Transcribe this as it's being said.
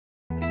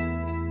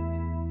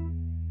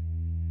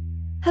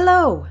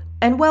Hello,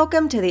 and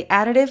welcome to the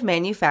Additive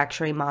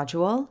Manufacturing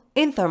module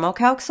in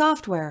Thermo-Calc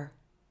software.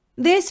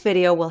 This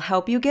video will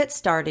help you get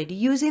started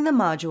using the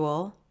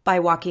module by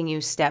walking you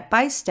step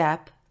by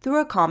step through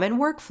a common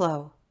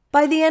workflow.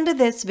 By the end of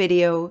this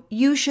video,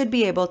 you should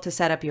be able to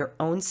set up your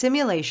own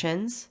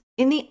simulations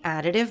in the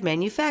Additive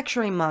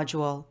Manufacturing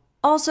module,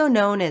 also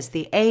known as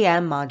the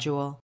AM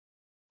module.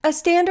 A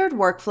standard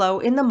workflow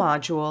in the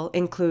module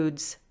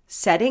includes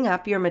setting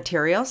up your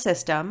material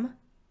system,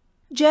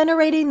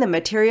 generating the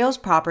materials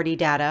property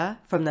data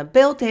from the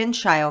built-in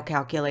Scheil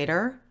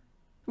calculator,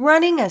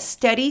 running a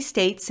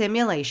steady-state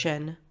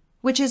simulation,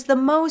 which is the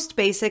most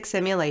basic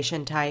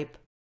simulation type,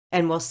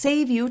 and will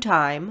save you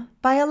time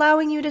by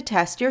allowing you to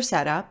test your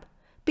setup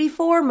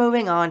before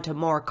moving on to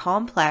more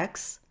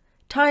complex,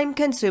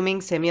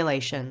 time-consuming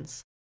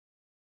simulations.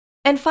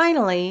 And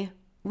finally,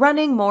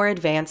 running more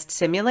advanced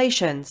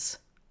simulations,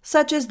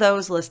 such as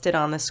those listed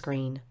on the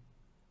screen.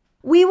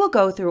 We will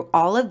go through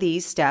all of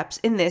these steps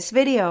in this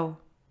video.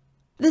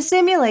 The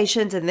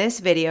simulations in this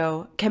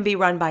video can be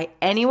run by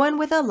anyone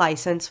with a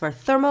license for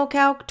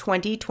Thermo-Calc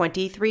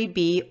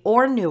 2023B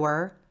or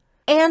newer,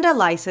 and a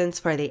license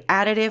for the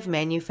Additive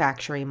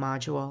Manufacturing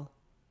module.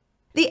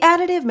 The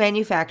Additive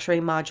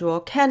Manufacturing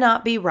module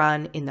cannot be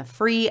run in the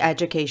free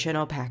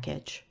educational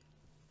package.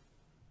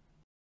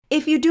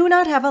 If you do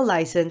not have a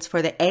license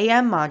for the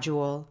AM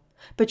module,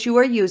 but you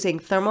are using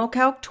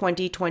Thermo-Calc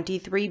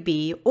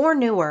 2023B or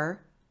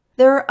newer,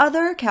 there are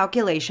other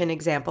calculation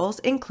examples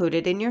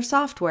included in your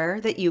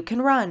software that you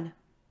can run.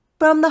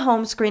 From the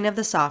home screen of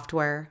the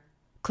software,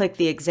 click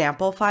the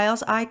Example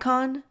Files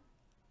icon,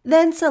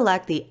 then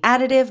select the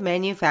Additive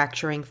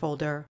Manufacturing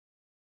folder.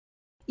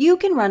 You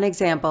can run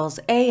examples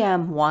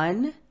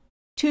AM1,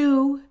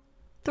 2,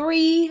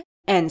 3,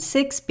 and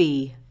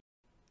 6B.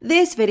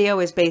 This video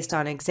is based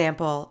on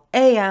example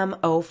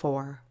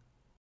AM04.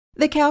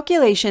 The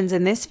calculations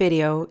in this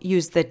video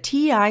use the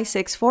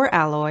Ti64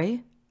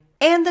 alloy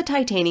and the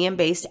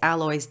titanium-based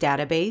alloys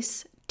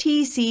database,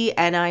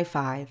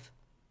 TCNI5.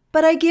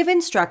 But I give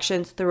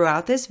instructions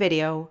throughout this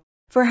video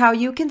for how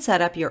you can set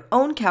up your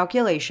own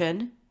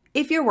calculation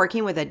if you're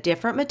working with a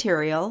different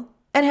material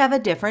and have a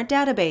different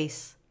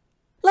database.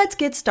 Let's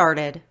get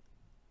started.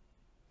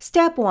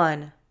 Step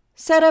 1.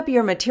 Set up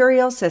your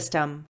material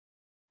system.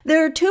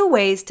 There are two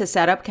ways to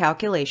set up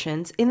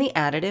calculations in the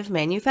Additive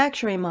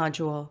Manufacturing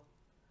module.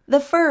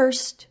 The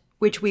first,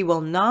 which we will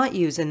not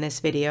use in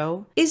this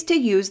video, is to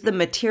use the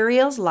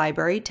Materials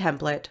Library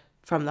template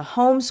from the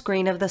home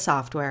screen of the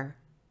software.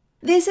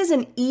 This is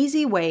an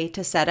easy way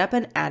to set up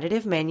an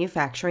additive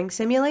manufacturing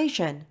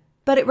simulation,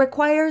 but it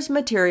requires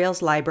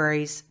materials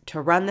libraries to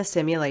run the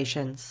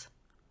simulations.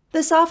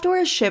 The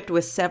software is shipped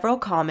with several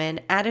common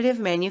additive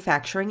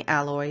manufacturing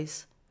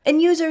alloys, and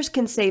users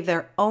can save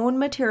their own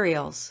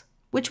materials,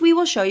 which we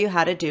will show you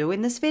how to do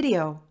in this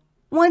video.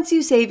 Once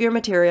you save your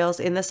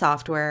materials in the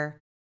software,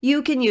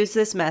 you can use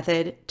this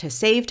method to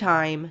save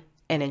time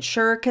and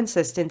ensure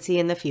consistency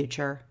in the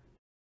future.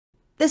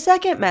 The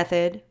second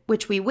method,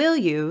 which we will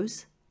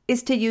use,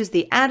 is to use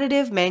the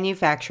Additive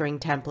Manufacturing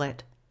template.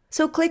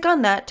 So click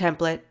on that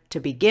template to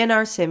begin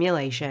our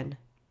simulation.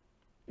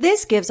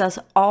 This gives us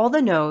all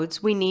the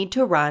nodes we need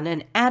to run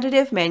an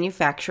additive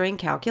manufacturing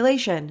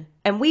calculation,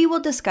 and we will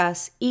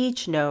discuss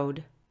each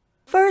node.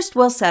 First,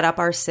 we'll set up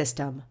our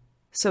system.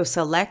 So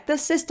select the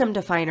System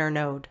Definer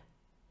node.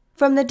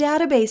 From the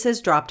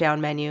Databases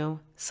drop-down menu,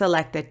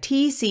 select the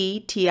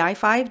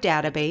TC-TI5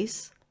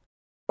 database,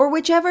 or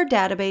whichever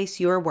database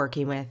you are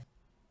working with.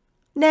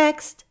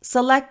 Next,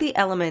 select the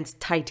elements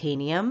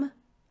titanium,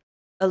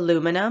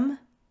 aluminum,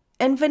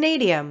 and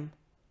vanadium,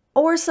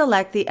 or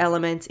select the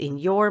elements in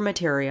your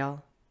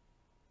material.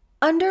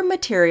 Under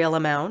Material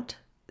Amount,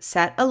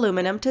 set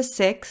aluminum to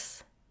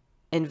 6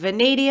 and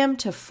vanadium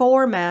to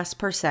 4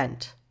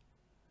 mass%.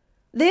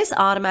 This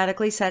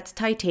automatically sets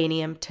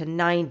titanium to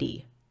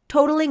 90.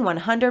 Totaling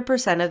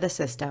 100% of the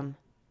system.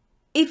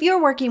 If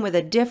you're working with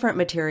a different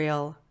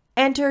material,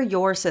 enter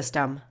your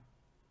system.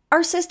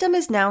 Our system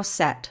is now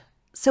set,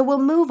 so we'll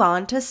move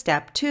on to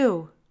Step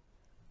 2.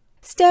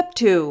 Step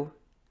 2.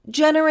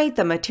 Generate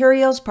the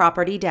materials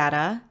property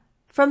data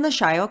from the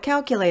Scheil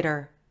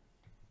calculator.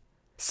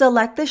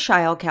 Select the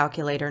Scheil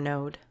calculator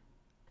node.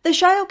 The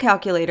Scheil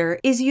calculator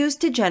is used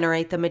to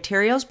generate the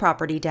materials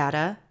property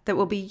data that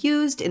will be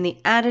used in the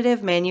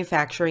additive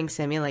manufacturing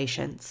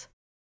simulations.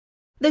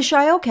 The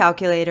Scheil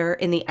calculator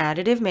in the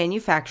Additive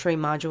Manufacturing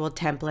module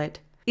template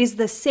is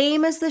the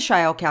same as the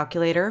Scheil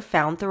calculator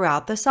found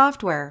throughout the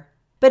software,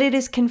 but it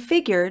is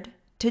configured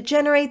to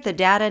generate the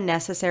data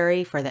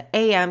necessary for the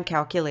AM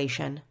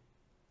calculation.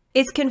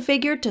 It's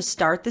configured to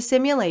start the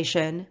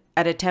simulation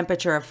at a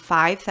temperature of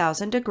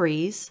 5,000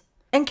 degrees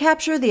and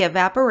capture the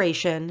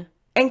evaporation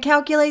and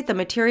calculate the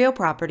material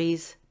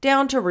properties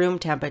down to room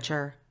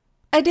temperature.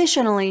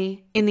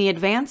 Additionally, in the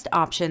Advanced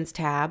Options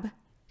tab,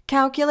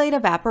 Calculate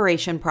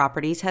Evaporation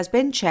Properties has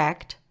been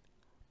checked,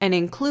 and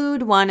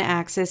Include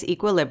One-Axis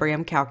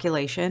Equilibrium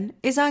Calculation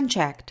is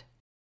unchecked.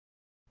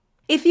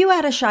 If you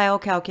add a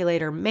Scheil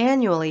calculator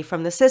manually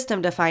from the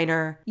system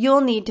definer,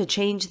 you'll need to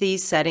change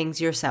these settings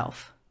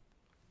yourself.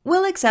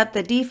 We'll accept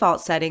the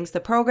default settings the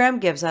program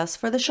gives us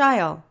for the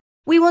Scheil.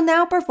 We will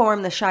now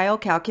perform the Scheil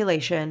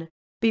calculation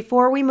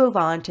before we move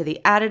on to the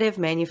additive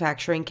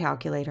manufacturing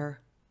calculator.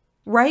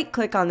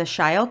 Right-click on the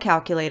Scheil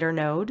calculator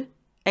node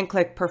and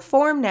click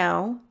Perform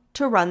Now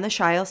to run the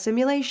Scheil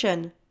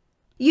simulation.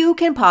 You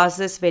can pause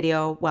this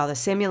video while the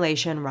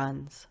simulation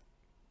runs.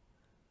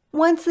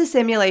 Once the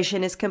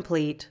simulation is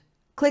complete,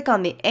 click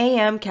on the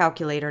AM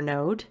calculator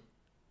node,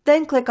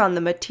 then click on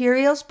the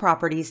Materials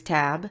Properties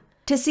tab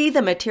to see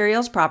the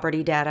materials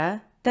property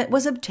data that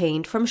was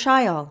obtained from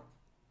Scheil.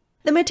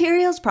 The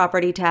Materials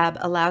Property tab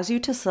allows you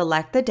to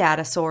select the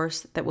data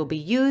source that will be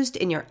used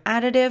in your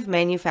additive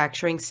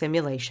manufacturing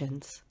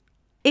simulations.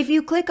 If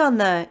you click on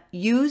the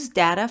Use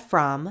Data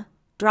From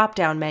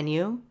drop-down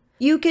menu,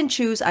 you can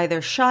choose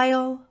either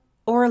Scheil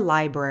or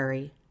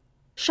Library.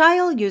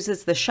 Scheil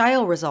uses the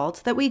Scheil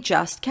results that we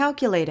just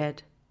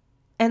calculated,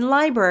 and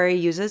Library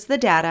uses the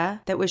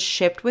data that was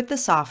shipped with the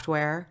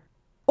software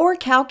or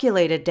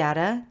calculated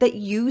data that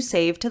you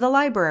saved to the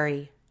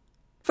library.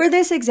 For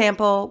this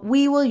example,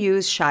 we will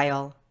use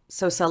Scheil,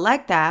 so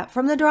select that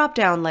from the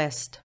drop-down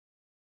list.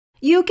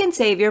 You can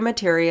save your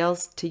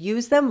materials to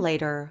use them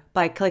later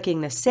by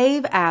clicking the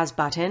Save As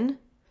button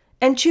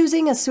and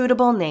choosing a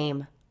suitable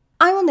name.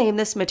 I will name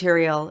this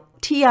material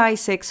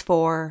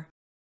TI64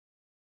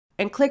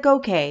 and click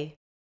OK.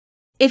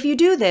 If you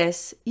do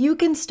this, you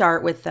can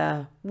start with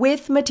the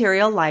With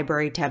Material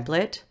Library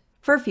template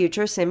for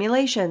future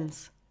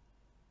simulations.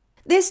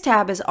 This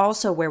tab is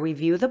also where we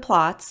view the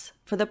plots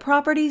for the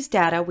properties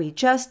data we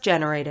just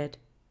generated.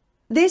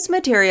 This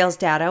materials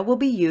data will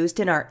be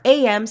used in our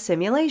AM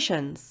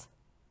simulations.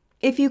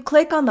 If you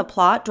click on the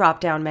Plot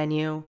drop-down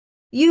menu,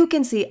 you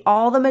can see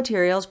all the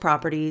materials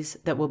properties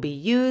that will be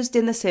used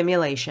in the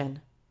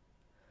simulation.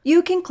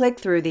 You can click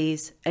through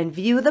these and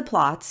view the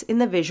plots in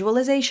the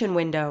visualization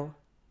window.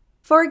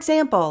 For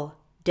example,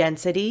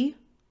 density,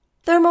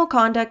 thermal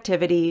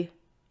conductivity,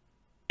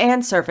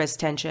 and surface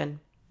tension.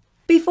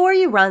 Before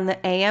you run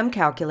the AM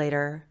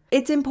calculator,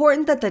 it's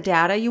important that the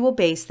data you will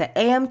base the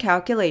AM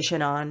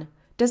calculation on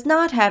does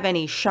not have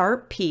any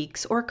sharp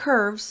peaks or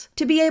curves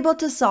to be able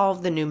to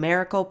solve the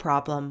numerical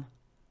problem.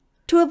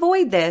 To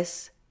avoid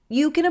this,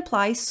 you can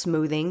apply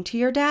smoothing to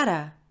your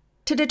data.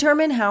 To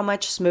determine how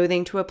much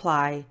smoothing to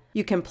apply,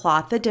 you can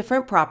plot the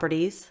different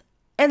properties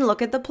and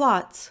look at the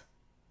plots.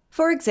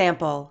 For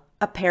example,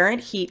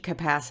 apparent heat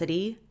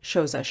capacity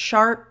shows a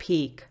sharp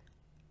peak.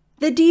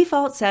 The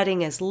default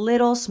setting is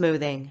little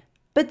smoothing,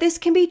 but this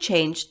can be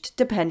changed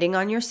depending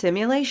on your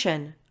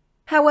simulation.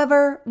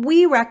 However,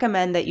 we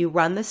recommend that you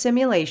run the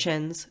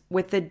simulations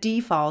with the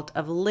default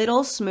of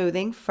little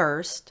smoothing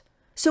first,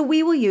 so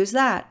we will use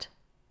that.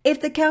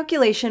 If the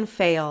calculation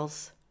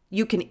fails,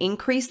 you can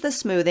increase the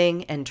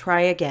smoothing and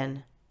try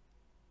again.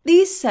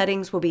 These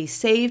settings will be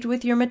saved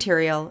with your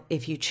material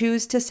if you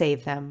choose to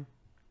save them.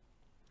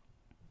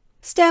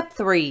 Step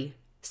 3.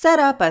 Set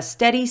up a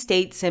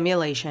steady-state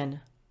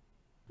simulation.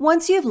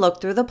 Once you've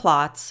looked through the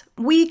plots,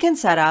 we can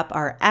set up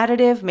our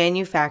additive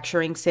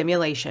manufacturing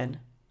simulation.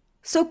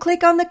 So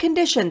click on the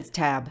Conditions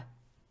tab.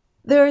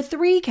 There are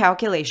 3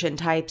 calculation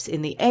types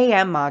in the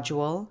AM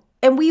module,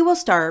 and we will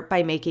start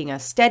by making a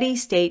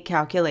steady-state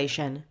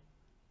calculation.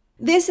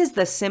 This is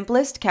the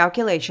simplest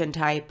calculation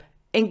type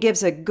and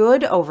gives a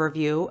good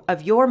overview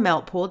of your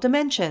melt pool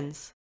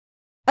dimensions.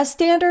 A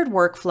standard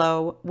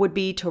workflow would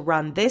be to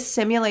run this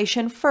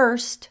simulation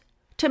first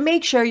to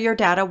make sure your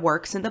data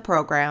works in the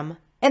program,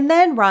 and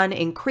then run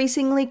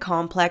increasingly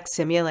complex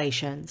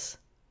simulations,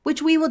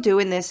 which we will do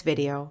in this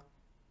video.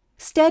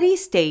 Steady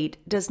state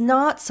does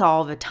not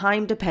solve a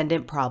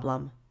time-dependent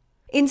problem.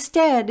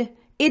 Instead,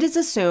 it is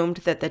assumed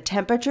that the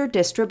temperature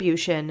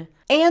distribution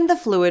and the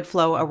fluid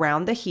flow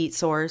around the heat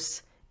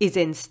source is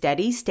in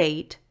steady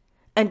state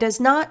and does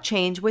not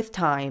change with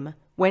time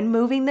when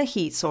moving the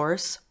heat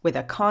source with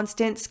a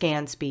constant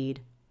scan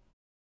speed.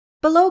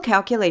 Below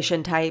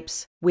calculation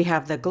types, we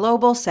have the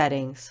global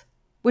settings,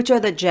 which are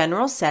the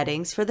general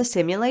settings for the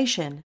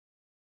simulation.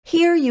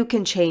 Here you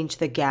can change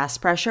the gas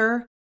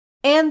pressure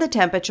and the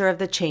temperature of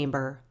the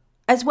chamber,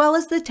 as well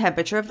as the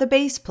temperature of the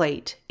base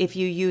plate if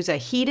you use a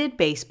heated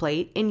base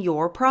plate in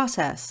your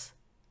process.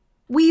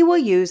 We will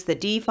use the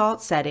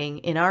default setting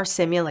in our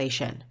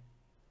simulation,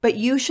 but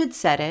you should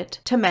set it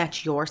to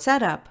match your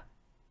setup.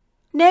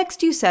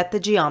 Next, you set the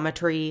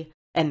geometry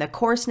and the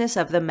coarseness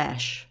of the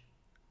mesh.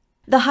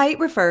 The height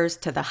refers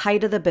to the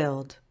height of the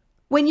build.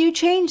 When you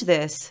change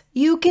this,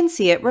 you can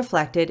see it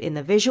reflected in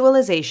the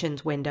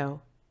Visualizations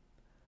window.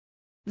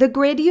 The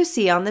grid you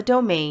see on the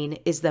domain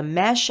is the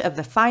mesh of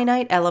the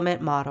finite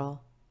element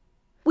model.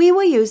 We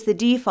will use the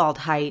default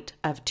height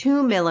of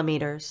 2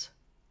 millimeters,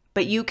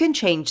 but you can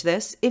change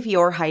this if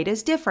your height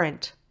is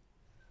different.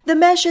 The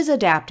mesh is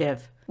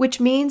adaptive, which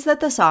means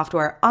that the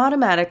software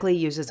automatically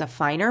uses a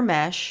finer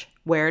mesh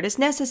where it is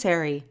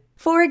necessary.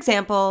 For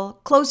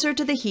example, closer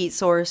to the heat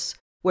source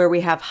where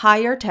we have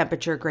higher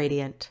temperature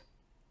gradient.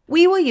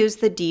 We will use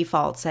the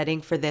default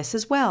setting for this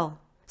as well,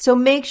 so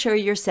make sure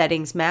your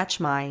settings match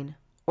mine,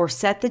 or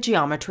set the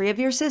geometry of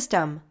your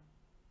system.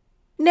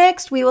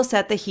 Next, we will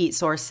set the heat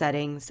source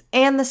settings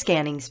and the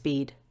scanning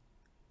speed.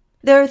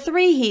 There are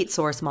 3 heat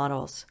source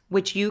models,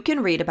 which you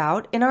can read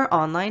about in our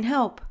online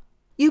help.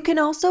 You can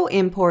also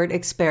import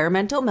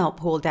experimental melt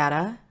pool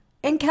data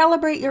and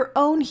calibrate your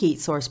own heat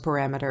source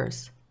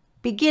parameters,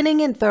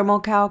 beginning in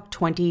Thermo-Calc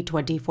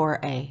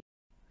 2024A.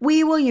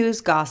 We will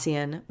use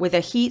Gaussian with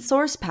a heat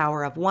source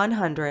power of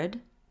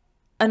 100,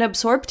 an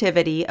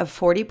absorptivity of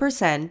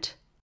 40%,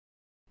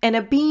 and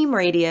a beam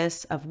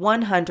radius of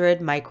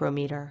 100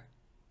 micrometer.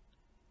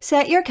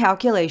 Set your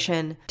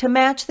calculation to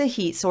match the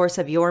heat source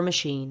of your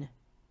machine.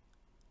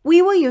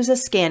 We will use a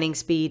scanning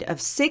speed of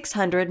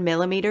 600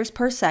 millimeters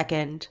per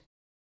second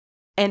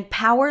and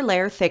power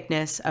layer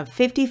thickness of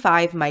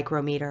 55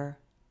 micrometer.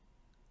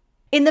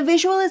 In the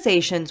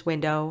visualizations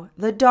window,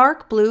 the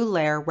dark blue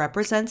layer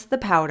represents the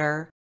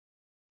powder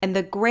and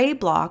the gray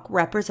block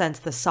represents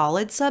the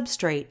solid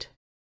substrate.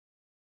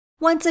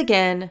 Once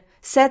again,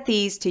 set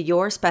these to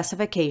your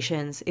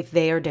specifications if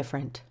they are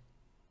different.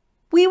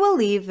 We will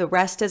leave the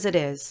rest as it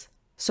is,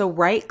 so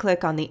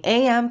right-click on the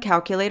AM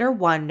Calculator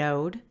 1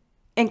 node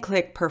and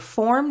click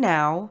Perform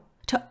Now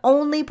to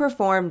only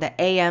perform the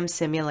AM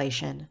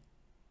simulation.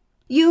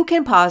 You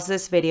can pause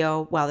this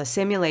video while the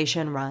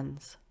simulation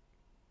runs.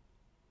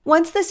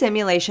 Once the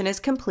simulation is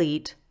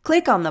complete,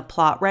 click on the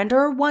Plot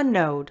Renderer 1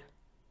 node.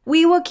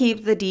 We will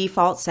keep the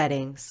default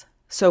settings,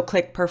 so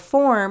click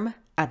Perform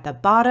at the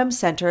bottom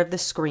center of the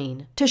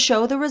screen to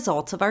show the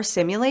results of our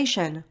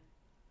simulation.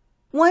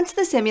 Once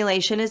the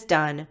simulation is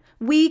done,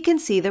 we can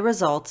see the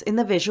results in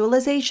the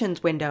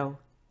visualizations window.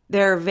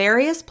 There are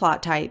various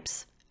plot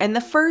types, and the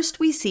first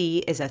we see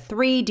is a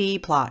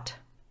 3D plot.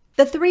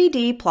 The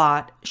 3D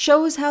plot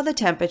shows how the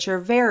temperature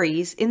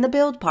varies in the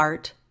build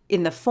part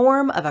in the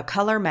form of a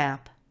color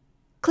map.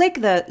 Click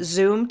the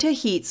Zoom to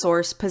Heat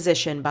Source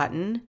Position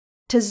button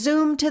to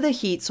zoom to the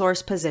heat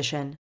source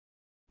position.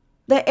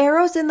 The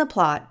arrows in the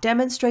plot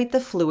demonstrate the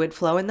fluid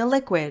flow in the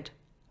liquid,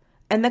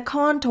 and the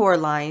contour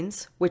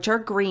lines, which are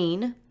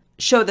green,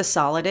 show the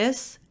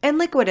solidus and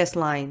liquidus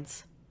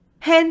lines.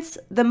 Hence,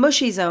 the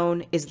mushy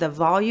zone is the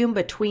volume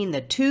between the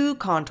 2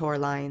 contour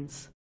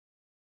lines.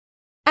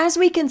 As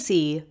we can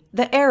see,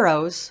 the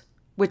arrows,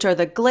 which are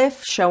the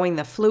glyph showing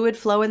the fluid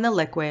flow in the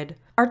liquid,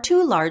 are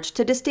too large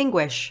to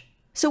distinguish,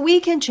 so we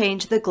can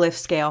change the glyph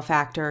scale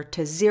factor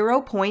to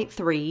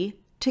 0.3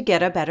 to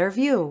get a better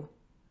view.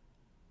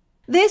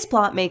 This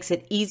plot makes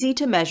it easy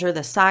to measure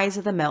the size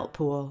of the melt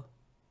pool.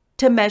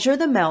 To measure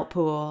the melt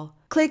pool,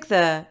 click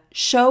the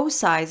Show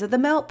Size of the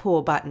Melt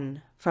Pool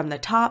button from the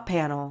top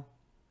panel.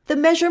 The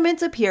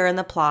measurements appear in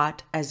the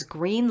plot as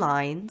green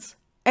lines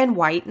and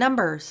white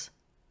numbers.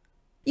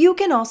 You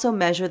can also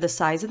measure the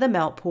size of the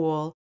melt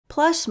pool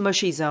plus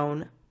mushy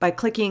zone by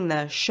clicking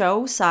the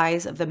Show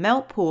Size of the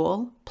Melt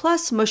Pool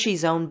plus Mushy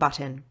Zone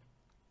button.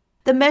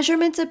 The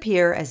measurements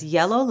appear as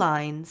yellow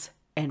lines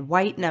and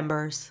white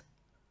numbers.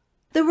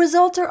 The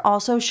results are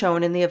also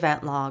shown in the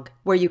event log,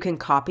 where you can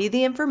copy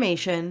the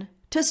information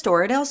to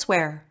store it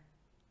elsewhere.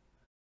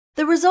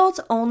 The results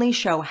only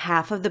show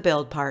half of the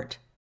build part,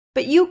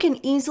 but you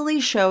can easily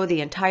show the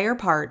entire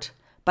part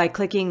by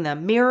clicking the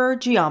Mirror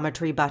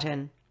Geometry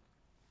button.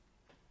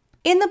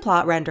 In the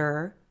plot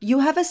renderer, you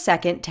have a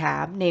second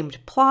tab named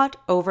Plot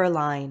Over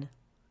Line.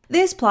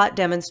 This plot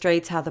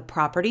demonstrates how the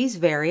properties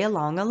vary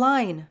along a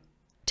line.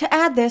 To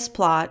add this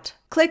plot,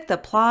 click the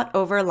Plot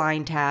Over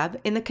Line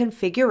tab in the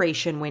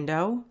Configuration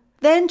window,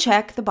 then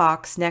check the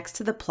box next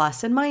to the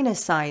plus and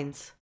minus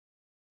signs.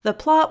 The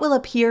plot will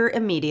appear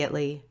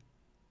immediately.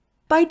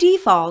 By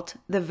default,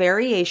 the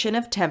variation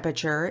of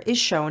temperature is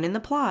shown in the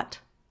plot.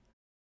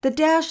 The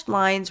dashed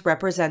lines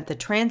represent the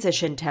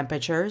transition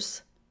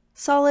temperatures,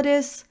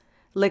 solidus,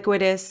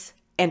 liquidus,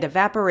 and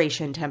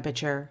evaporation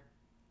temperature.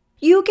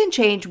 You can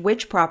change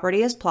which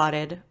property is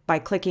plotted by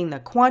clicking the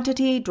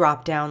Quantity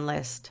drop-down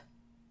list.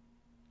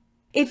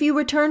 If you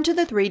return to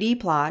the 3D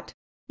plot,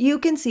 you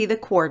can see the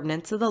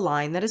coordinates of the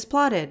line that is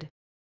plotted.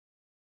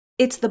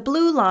 It's the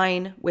blue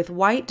line with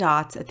white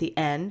dots at the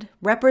end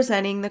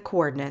representing the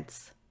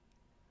coordinates.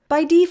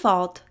 By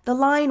default, the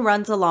line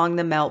runs along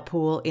the melt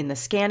pool in the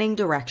scanning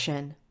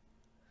direction.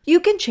 You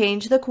can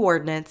change the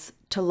coordinates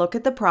to look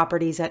at the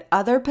properties at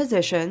other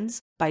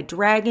positions by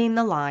dragging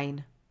the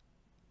line.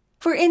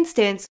 For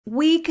instance,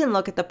 we can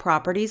look at the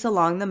properties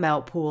along the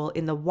melt pool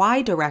in the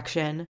Y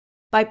direction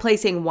by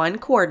placing one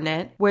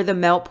coordinate where the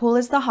melt pool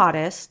is the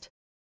hottest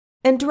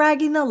and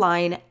dragging the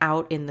line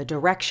out in the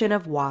direction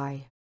of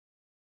Y.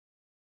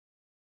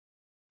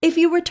 If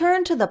you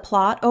return to the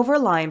Plot Over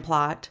Line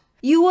plot,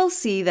 you will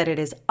see that it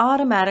is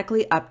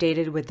automatically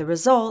updated with the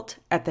result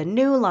at the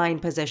new line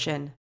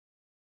position.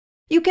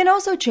 You can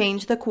also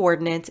change the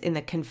coordinates in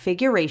the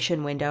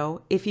Configuration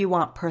window if you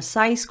want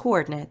precise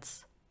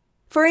coordinates.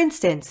 For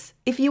instance,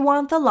 if you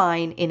want the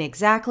line in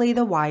exactly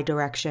the Y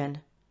direction.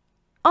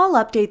 I'll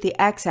update the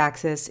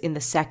x-axis in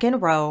the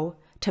second row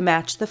to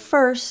match the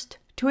first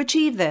to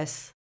achieve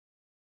this.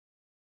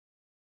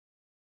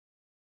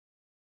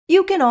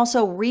 You can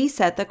also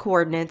reset the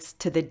coordinates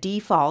to the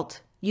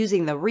default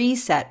using the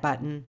Reset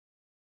button.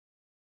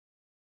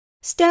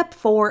 Step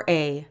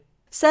 4A.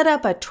 set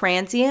up a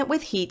transient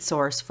with heat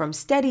source from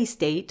steady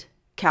state,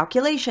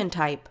 calculation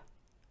type.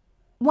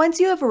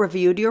 Once you have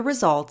reviewed your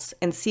results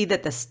and see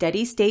that the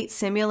steady state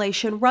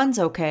simulation runs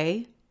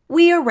okay,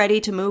 we are ready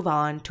to move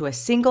on to a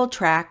single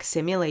track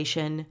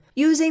simulation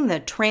using the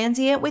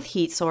transient with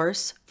heat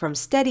source from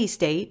steady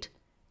state,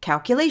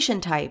 calculation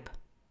type.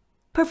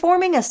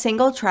 Performing a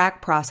single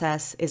track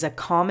process is a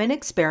common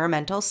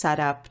experimental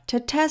setup to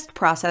test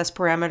process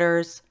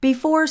parameters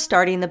before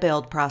starting the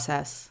build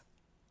process.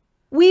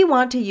 We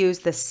want to use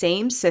the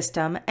same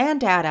system and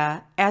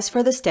data as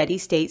for the steady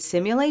state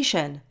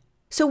simulation,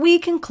 so we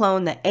can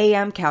clone the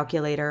AM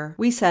calculator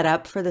we set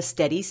up for the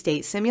steady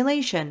state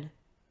simulation.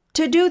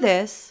 To do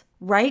this,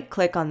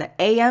 right-click on the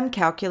AM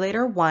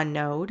Calculator 1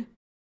 node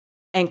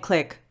and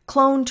click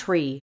Clone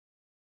Tree.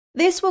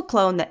 This will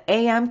clone the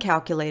AM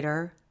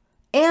calculator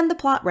and the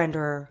plot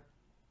renderer.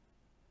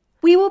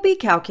 We will be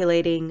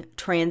calculating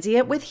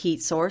transient with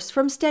heat source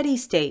from steady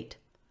state,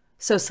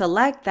 so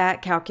select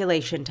that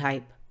calculation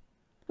type.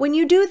 When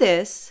you do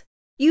this,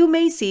 you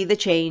may see the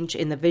change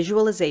in the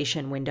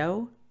visualization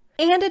window,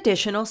 and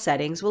additional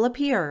settings will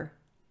appear.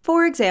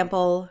 For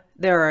example,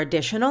 there are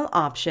additional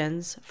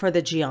options for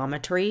the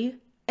geometry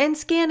and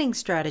scanning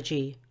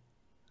strategy.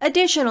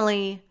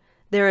 Additionally,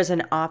 there is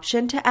an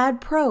option to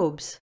add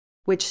probes,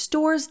 which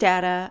stores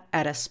data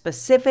at a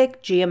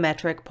specific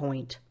geometric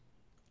point.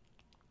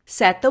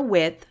 Set the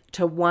width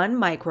to 1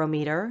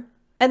 micrometer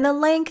and the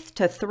length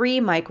to 3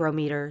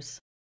 micrometers.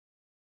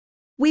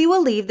 We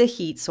will leave the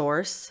heat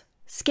source,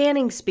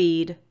 scanning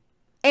speed,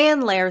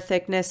 and layer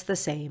thickness the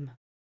same.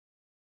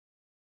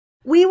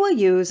 We will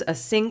use a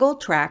single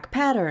track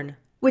pattern,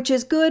 which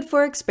is good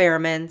for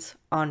experiments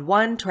on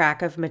one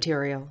track of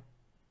material.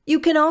 You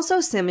can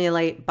also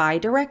simulate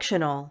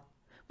bidirectional,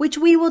 which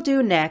we will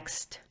do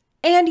next,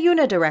 and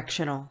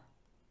unidirectional.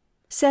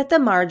 Set the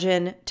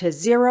margin to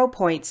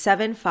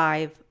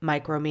 0.75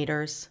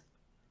 micrometers.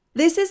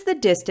 This is the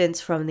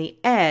distance from the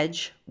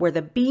edge where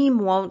the beam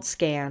won't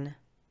scan.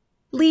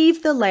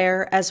 Leave the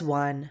layer as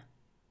 1.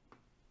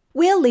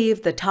 We'll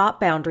leave the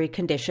top boundary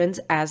conditions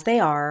as they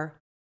are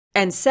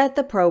and set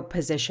the probe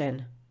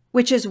position,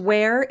 which is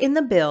where in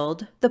the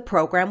build the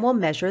program will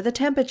measure the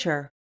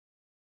temperature.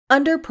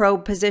 Under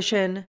probe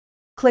position,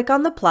 click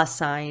on the plus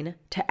sign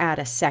to add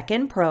a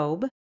second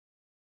probe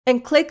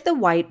and click the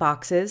white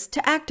boxes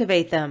to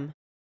activate them.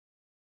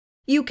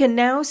 You can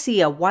now see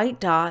a white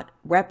dot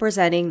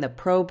representing the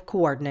probe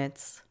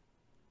coordinates.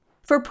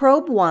 For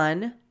probe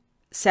 1,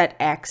 set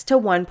X to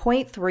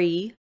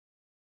 1.3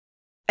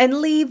 and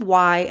leave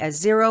Y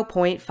as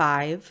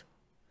 0.5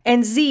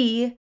 and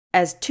Z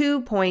as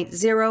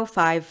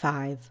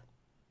 2.055.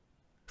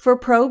 For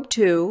probe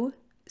 2,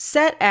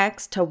 set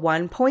X to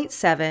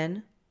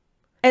 1.7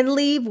 and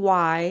leave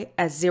Y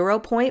as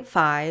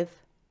 0.5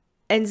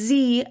 and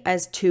Z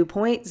as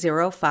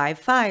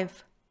 2.055.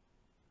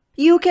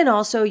 You can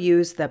also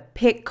use the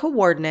Pick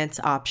Coordinates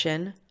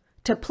option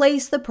to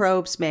place the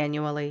probes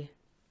manually.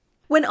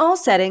 When all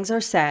settings are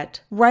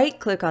set,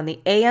 right-click on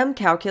the AM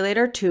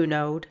Calculator 2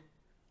 node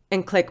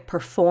and click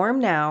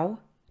Perform Now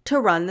to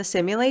run the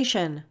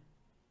simulation.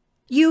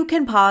 You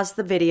can pause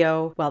the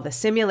video while the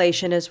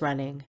simulation is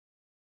running.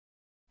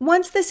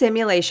 Once the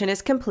simulation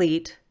is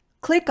complete,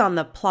 click on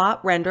the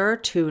Plot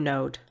Renderer 2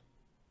 node.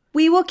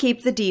 We will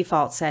keep the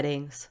default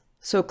settings,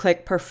 so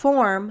click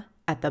Perform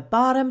at the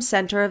bottom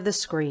center of the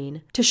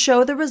screen to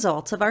show the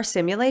results of our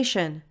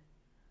simulation.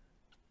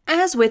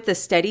 As with the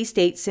steady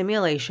state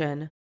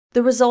simulation,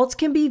 the results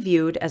can be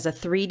viewed as a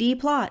 3D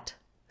plot,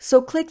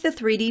 so click the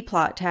 3D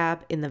Plot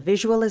tab in the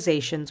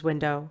Visualizations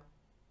window.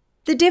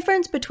 The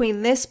difference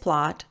between this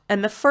plot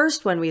and the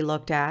first one we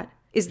looked at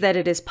is that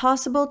it is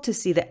possible to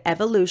see the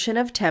evolution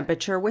of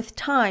temperature with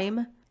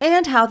time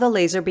and how the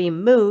laser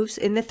beam moves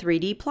in the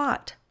 3D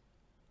plot.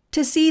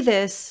 To see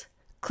this,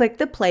 click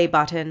the play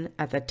button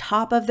at the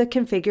top of the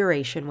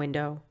configuration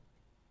window.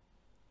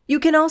 You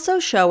can also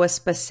show a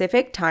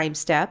specific time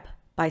step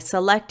by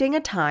selecting a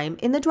time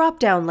in the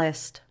drop-down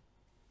list.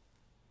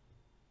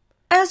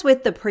 As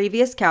with the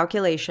previous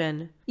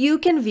calculation, you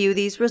can view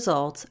these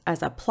results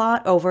as a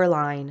plot over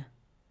line.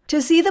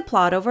 To see the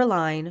plot over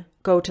line,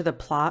 go to the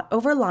Plot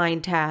over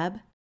Line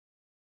tab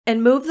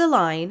and move the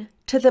line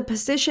to the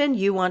position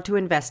you want to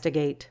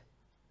investigate.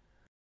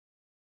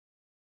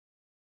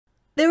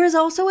 There is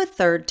also a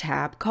third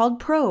tab called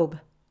Probe.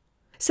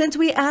 Since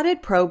we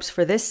added probes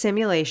for this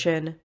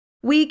simulation,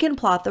 we can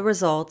plot the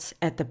results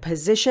at the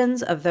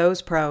positions of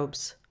those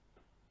probes.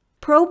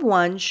 Probe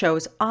 1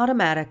 shows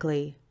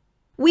automatically.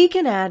 We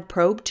can add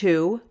probe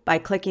 2 by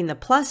clicking the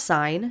plus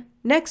sign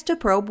next to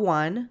probe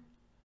 1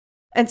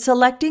 and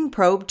selecting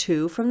probe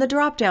 2 from the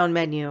drop-down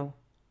menu.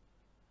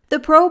 The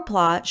probe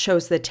plot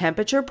shows the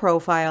temperature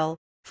profile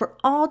for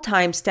all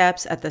time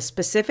steps at the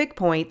specific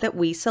point that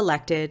we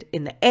selected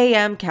in the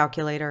AM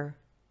calculator.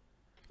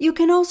 You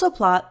can also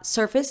plot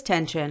surface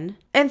tension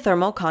and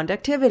thermal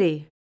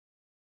conductivity.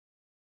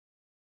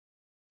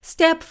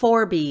 Step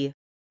 4B.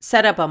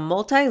 Set up a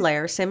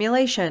multi-layer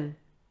simulation.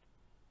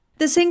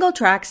 The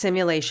single-track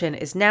simulation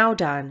is now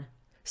done,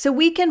 so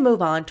we can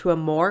move on to a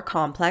more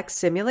complex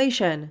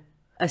simulation,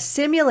 a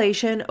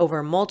simulation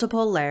over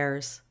multiple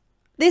layers.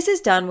 This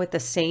is done with the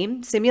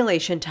same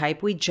simulation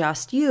type we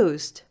just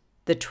used,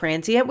 the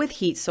transient with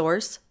heat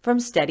source from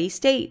steady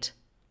state.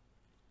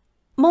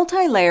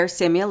 Multi-layer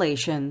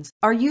simulations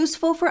are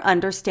useful for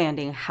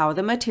understanding how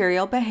the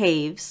material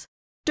behaves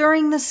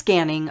during the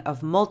scanning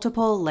of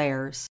multiple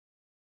layers.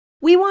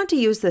 We want to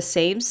use the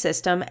same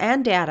system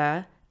and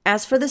data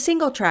as for the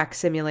single-track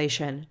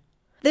simulation.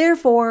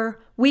 Therefore,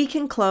 we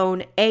can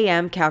clone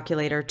AM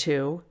Calculator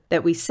 2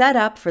 that we set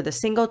up for the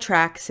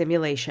single-track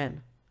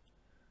simulation.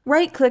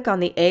 Right-click on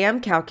the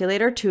AM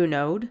Calculator 2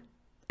 node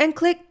and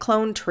click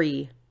Clone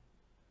Tree.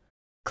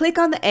 Click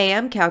on the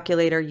AM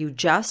Calculator you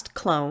just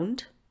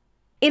cloned.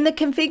 In the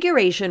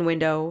configuration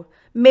window,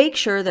 make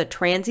sure the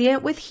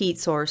transient with heat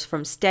source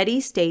from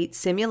steady state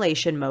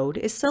simulation mode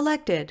is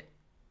selected.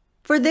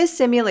 For this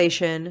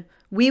simulation,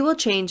 we will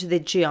change the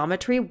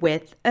geometry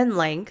width and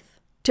length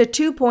to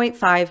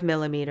 2.5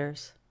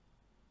 millimeters.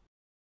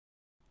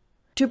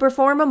 To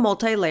perform a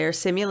multi-layer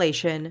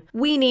simulation,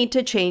 we need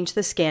to change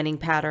the scanning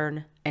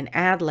pattern and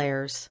add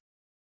layers.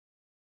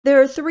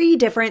 There are 3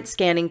 different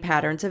scanning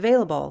patterns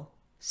available: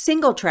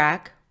 single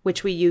track,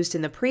 which we used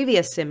in the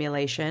previous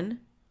simulation;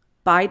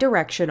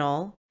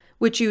 bidirectional,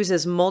 which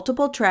uses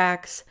multiple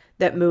tracks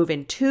that move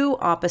in 2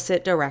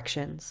 opposite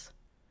directions;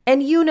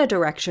 and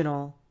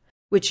unidirectional,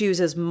 which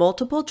uses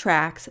multiple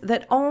tracks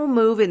that all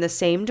move in the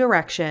same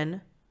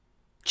direction.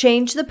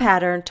 Change the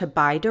pattern to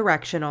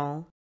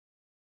bidirectional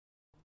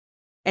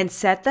and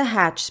set the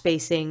hatch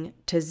spacing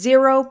to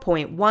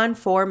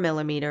 0.14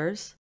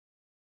 millimeters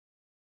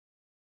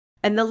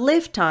and the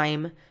lift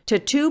time to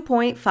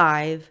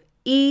 2.5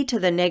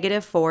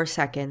 e⁻⁻⁴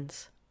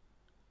 seconds.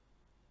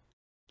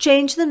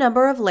 Change the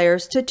number of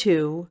layers to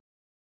 2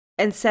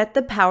 and set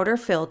the powder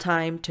fill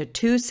time to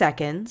 2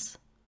 seconds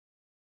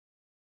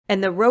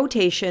and the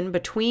rotation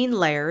between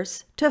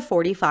layers to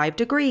 45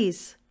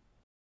 degrees.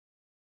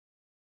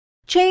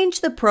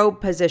 Change the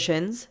probe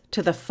positions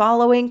to the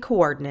following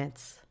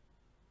coordinates.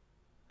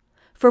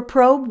 For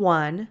probe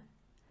 1,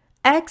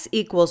 x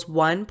equals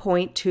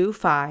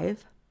 1.25,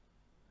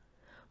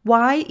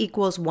 y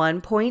equals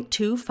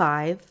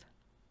 1.25,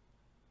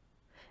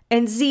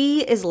 and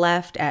z is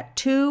left at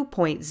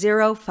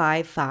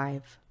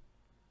 2.055.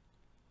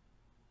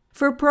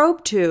 For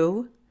probe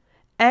 2,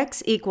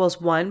 x equals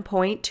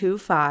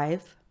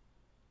 1.25,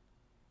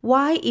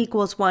 y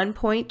equals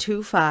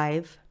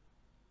 1.25,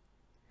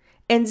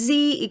 and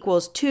z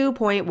equals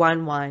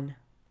 2.11.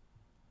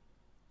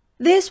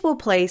 This will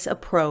place a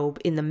probe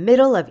in the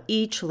middle of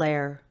each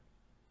layer.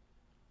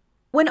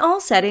 When all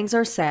settings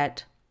are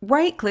set,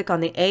 right-click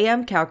on the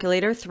AM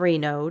Calculator 3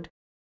 node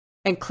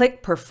and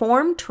click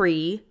Perform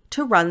Tree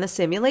to run the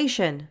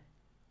simulation.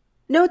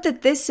 Note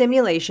that this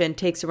simulation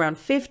takes around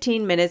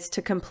 15 minutes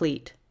to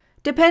complete,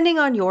 depending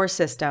on your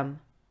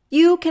system.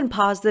 You can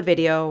pause the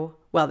video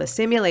while the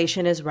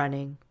simulation is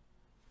running.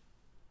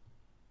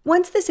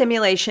 Once the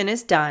simulation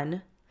is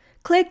done,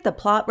 click the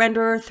Plot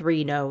Renderer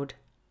 3 node.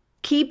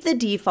 Keep the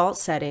default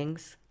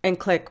settings and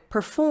click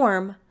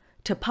Perform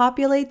to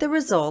populate the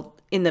result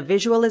in the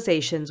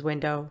Visualizations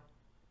window.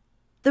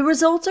 The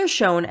results are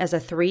shown as a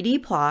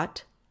 3D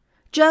plot,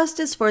 just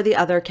as for the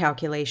other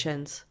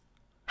calculations.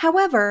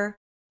 However,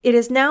 it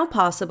is now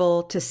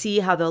possible to see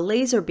how the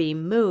laser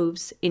beam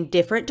moves in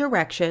different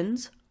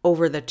directions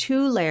over the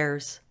 2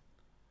 layers.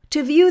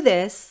 To view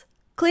this,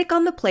 click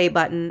on the play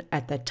button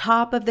at the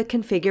top of the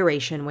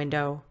configuration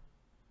window.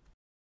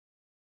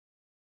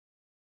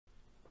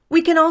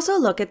 We can also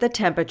look at the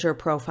temperature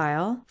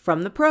profile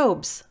from the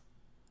probes.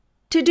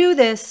 To do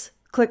this,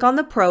 click on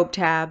the Probe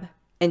tab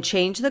and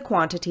change the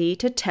quantity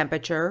to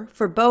temperature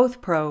for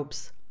both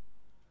probes.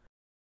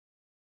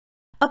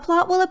 A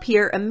plot will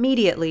appear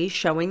immediately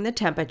showing the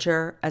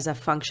temperature as a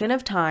function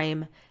of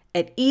time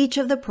at each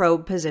of the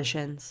probe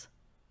positions.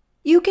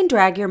 You can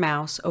drag your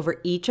mouse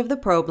over each of the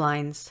probe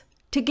lines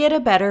to get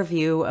a better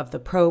view of the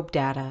probe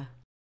data.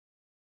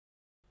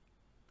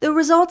 The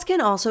results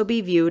can also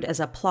be viewed as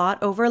a plot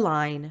over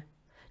line,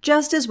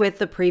 just as with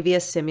the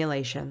previous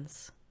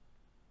simulations.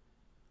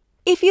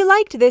 If you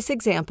liked this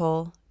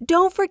example,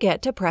 don't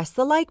forget to press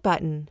the like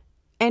button,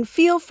 and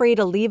feel free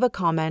to leave a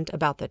comment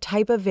about the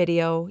type of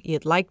video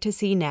you'd like to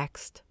see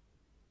next.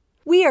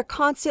 We are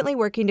constantly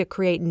working to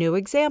create new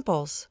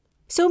examples,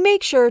 so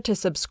make sure to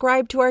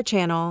subscribe to our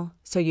channel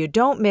so you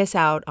don't miss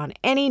out on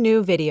any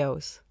new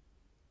videos.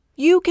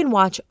 You can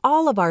watch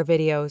all of our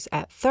videos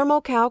at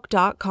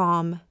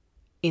thermocalc.com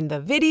in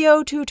the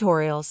Video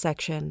Tutorials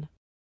section.